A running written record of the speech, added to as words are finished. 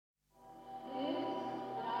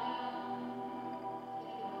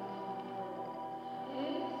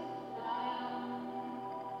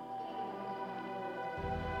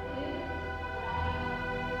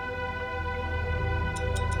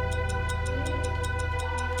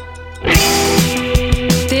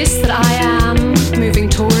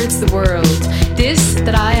the world. This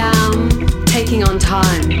that I am, taking on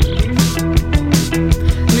time.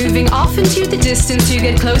 Moving off into the distance, you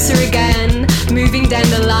get closer again. Moving down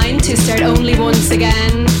the line to start only once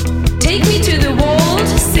again. Take me to the walled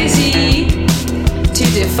city to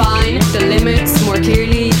define the limits more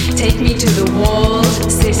clearly. Take me to the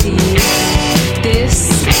walled city. This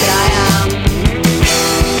that I am.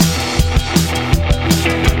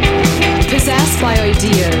 Possessed by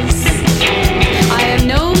ideas. I am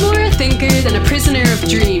no more a thinker than a prisoner of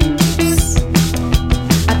dreams.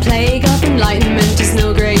 A plague of enlightenment is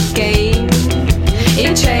no great gain.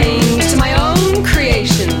 In change to my own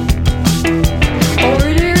creation.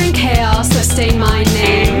 Order and chaos sustain my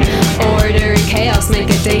name. Order and chaos make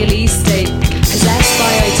a daily stake. Possessed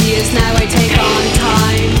by ideas, now I take on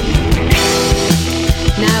time.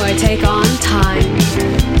 Now I take on time.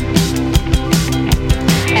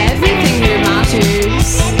 Everything here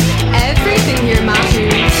matters. Everything here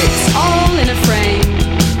matters. It's all in a frame.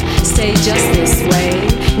 Stay just this way.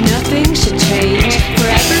 Nothing should change.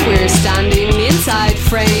 Forever we're standing inside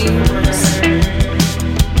frames.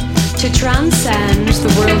 To transcend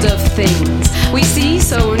the world of things we see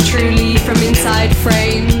so untruly from inside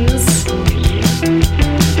frames.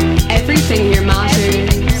 Everything here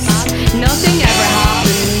matters. Nothing ever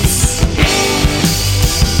happens.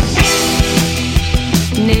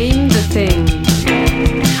 Name the thing.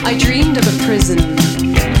 I dreamed of a prison.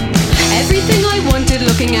 Everything I wanted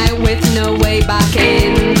looking out with no way back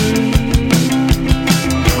in.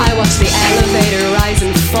 I watched the elevator rise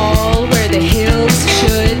and fall where the hills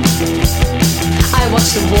should. I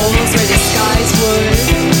watched the walls where the skies would.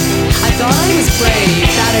 I thought I was brave,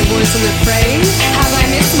 that I wasn't afraid. Have I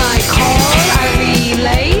missed my call? Are we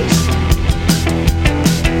late?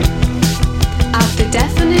 At the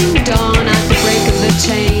deafening dawn, at the break of the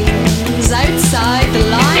chains, outside the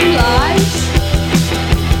limelight.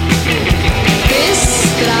 This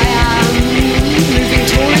that I am, moving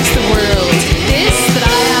towards the world. This that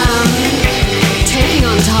I am, taking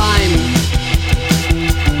on time.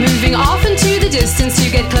 Moving off into the distance, you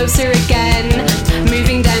get closer again.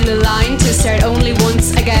 Moving down the line to start only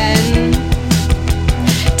once again.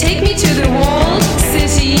 Take me to the walled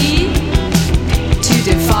city to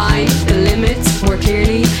define the limits more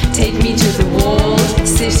clearly. Take me to the walled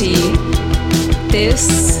city.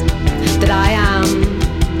 This